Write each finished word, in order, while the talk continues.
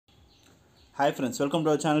Hi friends, welcome to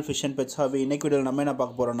our channel Fish and Pets Hobby. இன்னைக்கு வீடியோவில் நம்ம என்ன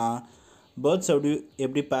பார்க்க போகிறோம்னா பேர்ட்ஸ்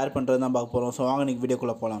எப்படி பேர் பண்ணுறது தான் பார்க்க போகிறோம். ஸோ வாங்க இன்றைக்கி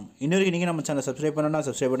வீடியோக்குள்ளே போகலாம். இன்னொரு நீங்கள் நம்ம சேனல் சப்ஸ்கிரைப் பண்ணணும்னா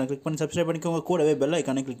சப்ஸ்கிரைப் பண்ணிக்கோங்க. கூடவே பெல்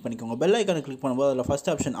ஐக்கானை கிளிக் பண்ணிக்கோங்க. பெல் ஐக்கானை கிளிக் பண்ணும்போது அதில்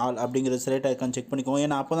ஃபஸ்ட் ஆப்ஷன் ஆல் அப்படிங்கிறது செலக்ட் ஐக்கான் செக் பண்ணிக்கோங்க.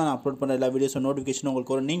 ஏன்னா அப்போ தான் நான் அப்லோட் பண்ணுற எல்லா வீடியோஸும் நோட்டிஃபிகேஷன்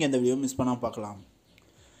உங்களுக்கு வரும். நீங்கள் இந்த வீடியோ மிஸ் பண்ணாமல் பார்க்கலாம்.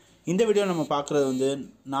 இந்த வீடியோ நம்ம பார்க்குறது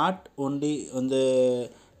நாட் ஒன்லி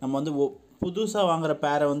நம்ம புதுசாக வாங்குகிற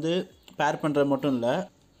பேரை பேர் பண்ணுறது மட்டும் இல்லை,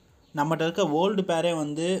 நம்மகிட்ட இருக்க ஓல்டு பேரே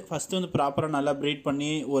ஃபஸ்ட்டு ப்ராப்பராக நல்லா ப்ரீட்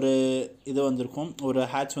பண்ணி ஒரு இது வந்திருக்கும், ஒரு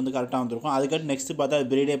ஹேட்ச் கரெக்டாக வந்திருக்கும். அதுக்கடுத்து நெக்ஸ்ட்டு பார்த்தா அது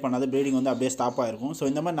ப்ரீடே பண்ணாது, ப்ரீடிங் அப்படியே ஸ்டாப் ஆகிருக்கும். ஸோ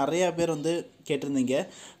இந்த மாதிரி நிறையா பேர் கேட்டிருந்தீங்க.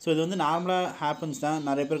 ஸோ இது நார்மலாக ஹேப்பன்ஸ் தான்,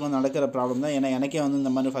 நிறைய பேருக்கு நடக்கிற ப்ராப்ளம் தான். ஏன்னா எனக்கே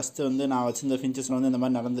இந்த மாதிரி ஃபஸ்ட்டு நான் வச்சிருந்த ஃபின்ச்சஸில் இந்த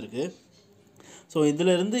மாதிரி நடந்திருக்கு. ஸோ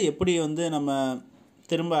இதிலேருந்து எப்படி நம்ம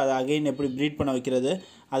திரும்ப அதை அகைன் எப்படி ப்ரீட் பண்ண வைக்கிறது,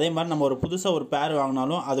 அதே மாதிரி நம்ம ஒரு புதுசாக ஒரு பேர்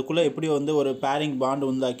வாங்கினாலும் அதுக்குள்ளே எப்படி ஒரு பேரிங் பாண்டு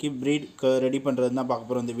உண்டாக்கி ப்ரீட் ரெடி பண்ணுறது தான் பார்க்க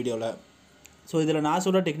போகிறோம் இந்த வீடியோவில். ஸோ இதில் நான்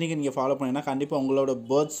சொல்கிற டெக்னிக்கை நீங்கள் ஃபாலோ பண்ணிங்கன்னா கண்டிப்பாக உங்களோட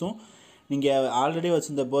பேர்ட்ஸும் நீங்கள் ஆல்ரெடி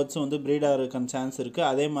வச்சுருந்த பேர்ட்ஸும் ப்ரீட் ஆகிறதுக்கான சான்ஸ் இருக்குது.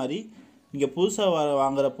 அதே மாதிரி நீங்கள் புதுசாக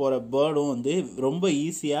வாங்குற போகிற பேர்டும் ரொம்ப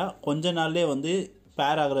ஈஸியாக கொஞ்ச நாள்லேயே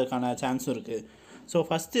பேர் ஆகிறதுக்கான சான்ஸும் இருக்குது. ஸோ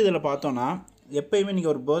ஃபஸ்ட்டு இதில் பார்த்தோன்னா எப்போயுமே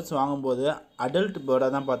நீங்கள் ஒரு பேர்ட்ஸ் வாங்கும்போது அடல்ட்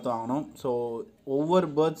பேர்டாக தான் பார்த்து வாங்கணும். ஸோ ஒவ்வொரு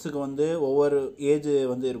பேர்ட்ஸுக்கு ஒவ்வொரு ஏஜ்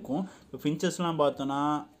இருக்கும். இப்போ ஃபின்ச்சஸ்லாம் பார்த்தோன்னா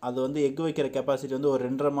அது எக் வைக்கிற கெப்பாசிட்டி ஒரு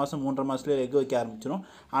 2.5 மாதம் 3 மாதத்துலேயே எக் வைக்க ஆரம்பிச்சிடும்.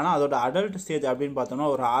 ஆனால் அதோட அடல்ட் ஸ்டேஜ் அப்படின்னு பார்த்தோன்னா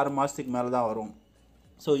ஒரு 6 மாதத்துக்கு மேலே தான் வரும்.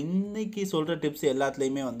 ஸோ இன்றைக்கி சொல்கிற டிப்ஸ்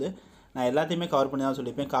எல்லாத்துலேயுமே நான் எல்லாத்தையுமே கவர் பண்ணி தான்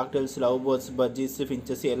சொல்லியிருப்பேன். காக்டெயில்ஸ், லவ் பேர்ட்ஸ், பஜ்ஜீஸ்,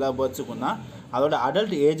 ஃபின்ச்சஸ் எல்லா பேர்ட்ஸுக்கும் தான் அதோட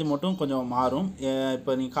அடல்ட் ஏஜ் மட்டும் கொஞ்சம் மாறும்.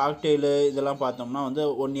 இப்போ நீங்கள் காக்டெயிலு இதெல்லாம் பார்த்தோம்னா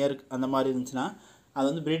 1 இயர் அந்த மாதிரி இருந்துச்சுன்னா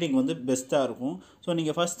அது ப்ரீடிங் பெஸ்ட்டாக இருக்கும். ஸோ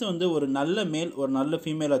நீங்கள் ஃபஸ்ட்டு ஒரு நல்ல மேல் ஒரு நல்ல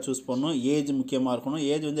ஃபீமேலாக சூஸ் பண்ணணும். ஏஜ் முக்கியமாக இருக்கணும்.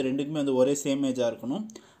 ஏஜ் ரெண்டுக்குமே ஒரே சேம் ஏஜாக இருக்கணும்.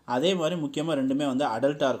 அதே மாதிரி முக்கியமாக ரெண்டுமே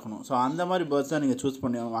அடல்ட்டாக இருக்கணும். ஸோ அந்த மாதிரி பேர்ட்ஸ் தான் நீங்கள் சூஸ்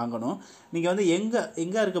பண்ணி வாங்கணும். நீங்கள்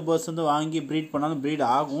எங்கே இருக்க பேர்ட்ஸ் வாங்கி ப்ரீட் பண்ணாலும் ப்ரீட்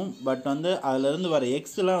ஆகும். பட் அதிலேருந்து வர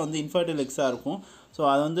எக்ஸ்லாம் இன்ஃபர்டைல் எக்ஸாக இருக்கும். ஸோ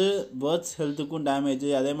அது பேர்ட்ஸ் ஹெல்த்துக்கும் டேமேஜ்,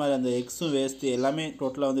 அதே மாதிரி அந்த எக்ஸும் வேஸ்ட்டு, எல்லாமே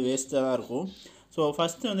டோட்டலாக வேஸ்ட்டாக தான் இருக்கும். ஸோ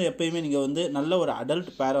ஃபஸ்ட்டு எப்போயுமே நீங்கள் நல்ல ஒரு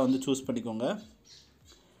அடல்ட் பேரை சூஸ் பண்ணிக்கோங்க.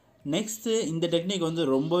 நெக்ஸ்ட்டு இந்த டெக்னிக்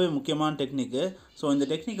ரொம்பவே முக்கியமான டெக்னிக்கு. ஸோ இந்த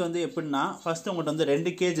டெக்னிக் எப்படின்னா ஃபஸ்ட்டு உங்கள்கிட்ட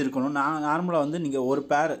 2 கேஜ் இருக்கணும். நார்மலாக நீங்கள் ஒரு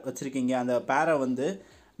பேர் வச்சுருக்கீங்க, அந்த பேரை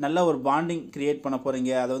நல்ல ஒரு பாண்டிங் க்ரியேட் பண்ண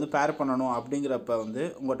போகிறீங்க, அதை பேர் பண்ணணும் அப்படிங்கிறப்ப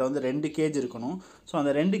உங்கள்கிட்ட 2 கேஜ் இருக்கணும். ஸோ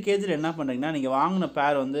அந்த 2 கேஜில் என்ன பண்ணுறீங்கன்னா, நீங்கள் வாங்கின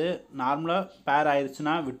பேர் நார்மலாக பேர்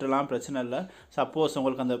ஆயிடுச்சுன்னா விட்டுலாம், பிரச்சனை இல்லை. சப்போஸ்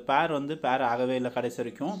உங்களுக்கு அந்த பேர் ஆகவே இல்லை கடைசி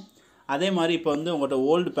வரைக்கும், அதே மாதிரி இப்போ உங்கள்கிட்ட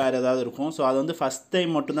ஓல்டு பேர் ஏதாவது இருக்கும். ஸோ அது ஃபஸ்ட்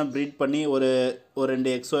டைம் மட்டும்தான் ப்ரீட் பண்ணி ஒரு 2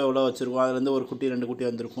 எக்ஸோ எவ்வளோ வச்சுருக்கோம், அதுலேருந்து ஒரு குட்டி 2 குட்டி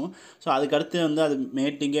வந்திருக்கும். ஸோ அதுக்கடுத்து அது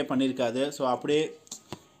மேட்டிங்கே பண்ணியிருக்காது. ஸோ அப்படியே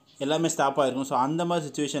எல்லாமே ஸ்டாப் ஆகிருக்கும். ஸோ அந்த மாதிரி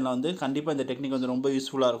சுச்சுவேஷனில் கண்டிப்பாக இந்த டெக்னிக் ரொம்ப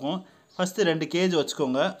யூஸ்ஃபுல்லாக இருக்கும். ஃபஸ்ட்டு 2 கேஜ்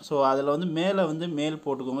வச்சுக்கோங்க. ஸோ அதில் மேலே மேல்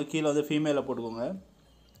போட்டுக்கோங்க, கீழே ஃபீமேலை போட்டுக்கோங்க.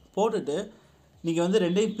 போட்டுட்டு நீங்கள்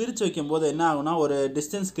ரெண்டையும் பிரித்து வைக்கும்போது என்ன ஆகும்னா ஒரு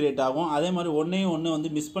டிஸ்டன்ஸ் க்ரியேட் ஆகும். அதே மாதிரி ஒன்று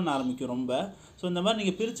மிஸ் பண்ண ஆரம்பிக்கும் ரொம்ப. ஸோ இந்த மாதிரி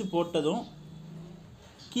நீங்கள் பிரித்து போட்டதும்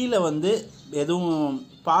கீழே எதுவும்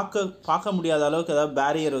பார்க்க முடியாத அளவுக்கு ஏதாவது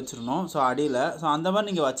பேரியர் வச்சிடணும். ஸோ அடியில் அந்த மாதிரி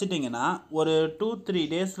நீங்கள் வச்சுட்டிங்கன்னா ஒரு 2-3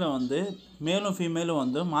 டேஸில் மேலும்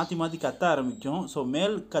ஃபீமேலும் மாற்றி மாற்றி கத்த ஆரம்பிக்கும். ஸோ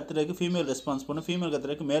மேல் கத்துறதுக்கு ஃபீமேல் ரெஸ்பான்ஸ் பண்ணும், ஃபீமேல்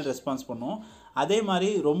கத்துறதுக்கு மேல் ரெஸ்பான்ஸ் பண்ணும். அதே மாதிரி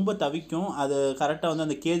ரொம்ப தவிக்கும். அது கரெக்டாக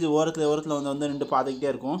அந்த கேஜ் ஓரத்தில் நின்று பார்த்துக்கிட்டே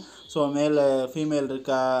இருக்கும். ஸோ மேல் ஃபீமேல்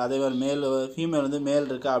இருக்கா, அதே மாதிரி ஃபீமேல் மேல்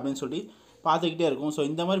இருக்கா அப்படின்னு சொல்லி பார்த்துக்கிட்டே இருக்கும். ஸோ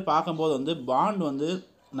இந்த மாதிரி பார்க்கும்போது பாண்ட்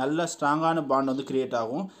நல்ல ஸ்ட்ராங்கான பாண்ட் க்ரியேட்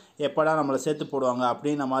ஆகும். எப்படா நம்மளை சேர்த்து போடுவாங்க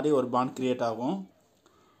அப்படின்ற மாதிரி ஒரு பாண்ட் க்ரியேட் ஆகும்.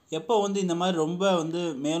 எப்போ இந்த மாதிரி ரொம்ப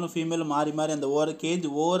மேலும் ஃபீமேலும் மாறி மாறி அந்த கேஜ்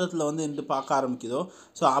ஓரத்தில் நின்று பார்க்க ஆரம்பிக்குதோ,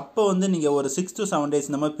 ஸோ அப்போ நீங்கள் ஒரு 6 to 7 டேஸ்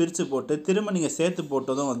இந்த மாதிரி பிரித்து போட்டு திரும்ப நீங்கள் சேர்த்து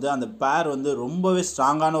போட்டதும் அந்த பேர் ரொம்பவே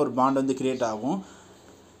ஸ்ட்ராங்கான ஒரு பாண்ட் க்ரியேட் ஆகும்.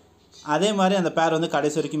 அதே மாதிரி அந்த பேர்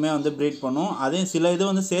கடைசி வரைக்குமே ப்ரீட் பண்ணும். அதே சில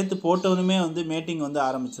இது சேர்த்து போட்டதுமே மேட்டிங்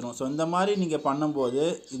ஆரம்பிச்சிடும். ஸோ இந்த மாதிரி நீங்கள் பண்ணும்போது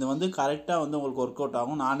இது கரெக்டாக உங்களுக்கு ஒர்க் அவுட்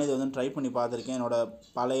ஆகும். நானே இது ட்ரை பண்ணி பார்த்துருக்கேன். என்னோடய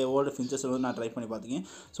பழைய ஓல்டு ஃபின்ச்சஸ் நான் ட்ரை பண்ணி பார்த்துருக்கேன்.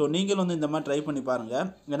 ஸோ நீங்களும் இந்த மாதிரி ட்ரை பண்ணி பாருங்கள்.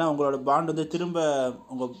 ஏன்னா உங்களோட பாண்ட் திரும்ப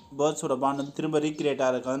உங்கள் பேர்ட்ஸோட பாண்ட் திரும்ப ரீக்ரியேட்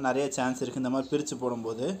ஆகிறதுக்கு நிறைய சான்ஸ் இருக்குது இந்த மாதிரி பிரித்து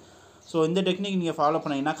போடும்போது. ஸோ இந்த டெக்னிக் நீங்கள் ஃபாலோ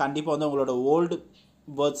பண்ணிங்கன்னா கண்டிப்பாக உங்களோட ஓல்டு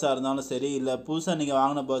பேர்ட்ஸாக இருந்தாலும் சரி, இல்லை புதுசாக நீங்கள்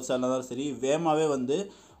வாங்கின பேர்ட்ஸாக இருந்தாலும் சரி, வேகமாகவே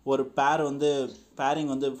ஒரு பேர் பேரிங்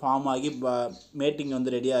ஃபார்ம் ஆகி மேட்டிங்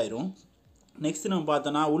ரெடி ஆயிரும். நெக்ஸ்ட்டு நம்ம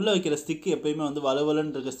பார்த்தோன்னா உள்ளே வைக்கிற ஸ்டிக்கு எப்போயுமே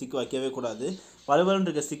வலுவலுன்னு இருக்க ஸ்டிக் வைக்கவே கூடாது. வலுவலுன்னு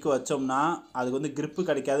இருக்க ஸ்டிக்கு வச்சோம்னா அதுக்கு கிரிப்பு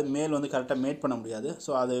கிடைக்காது, மேல் கரெக்டாக மேட் பண்ண முடியாது.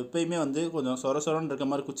 ஸோ அது எப்போயுமே கொஞ்சம் சொரன்னு இருக்க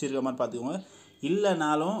மாதிரி குச்சி இருக்க மாதிரி பார்த்துக்கோங்க.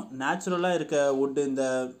 இல்லைனாலும் நேச்சுரலாக இருக்க வுட்டு, இந்த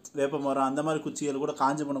வேப்ப மரம் அந்த மாதிரி குச்சிகள் கூட,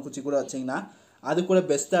 காஞ்சி போன குச்சி கூட வச்சிங்கன்னா அது கூட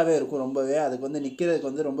பெஸ்ட்டாகவே இருக்கும். ரொம்பவே அதுக்கு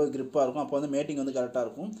நிற்கிறதுக்கு ரொம்ப கிரிப்பாக இருக்கும். அப்போ மேட்டிங் கரெக்டாக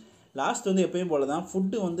இருக்கும். லாஸ்ட் வந்து எப்பயும் போல தான்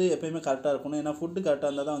ஃபுட்டு வந்து எப்பயுமே கரெக்டாக இருக்கணும். ஏன்னா ஃபுட்டு கரெக்டாக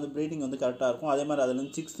இருந்தால் தான் வந்து ப்ரீடிங் வந்து கரெக்டாக இருக்கும். அதே மாதிரி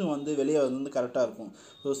அதுலேருந்து சிக்ஸும் வந்து வெளியே வந்து கரெக்டாக இருக்கும்.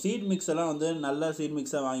 ஸோ சீட் மிக்ஸ் எல்லாம் வந்து நல்ல சீட்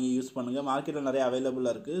மிக்ஸாக வாங்கி யூஸ் பண்ணுங்கள். மார்க்கெட்டில் நிறைய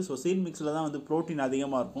அவைலபிளாக இருக்குது. ஸோ சீட் மிக்ஸில் தான் வந்து ப்ரோட்டீன்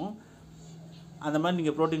அதிகமாக இருக்கும். அந்த மாதிரி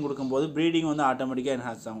நீங்கள் ப்ரோட்டீன் கொடுக்கும்போது ப்ரீடிங் வந்து ஆட்டோமேட்டிக்காக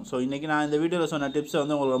என்ஹான்ஸ் ஆகும். ஸோ இன்றைக்கி நான் இந்த வீடியோவில் சொன்ன டிப்ஸை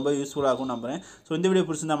வந்து உங்களுக்கு ரொம்ப யூஸ்ஃபுல்லாக இருக்கும் நம்புறேன். ஸோ இந்த வீடியோ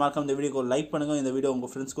பிடிச்சிருந்தா மறக்காம இந்த வீடியோக்கு லைக் பண்ணுங்கள். இந்த வீடியோ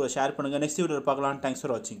உங்கள் ஃப்ரெண்ட்ஸ் கூட ஷேர் பண்ணுங்கள். நெக்ஸ்ட் வீடியோவில் பார்க்கலாம். தேங்க்ஸ்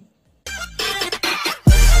ஃபார் வாட்சிங்.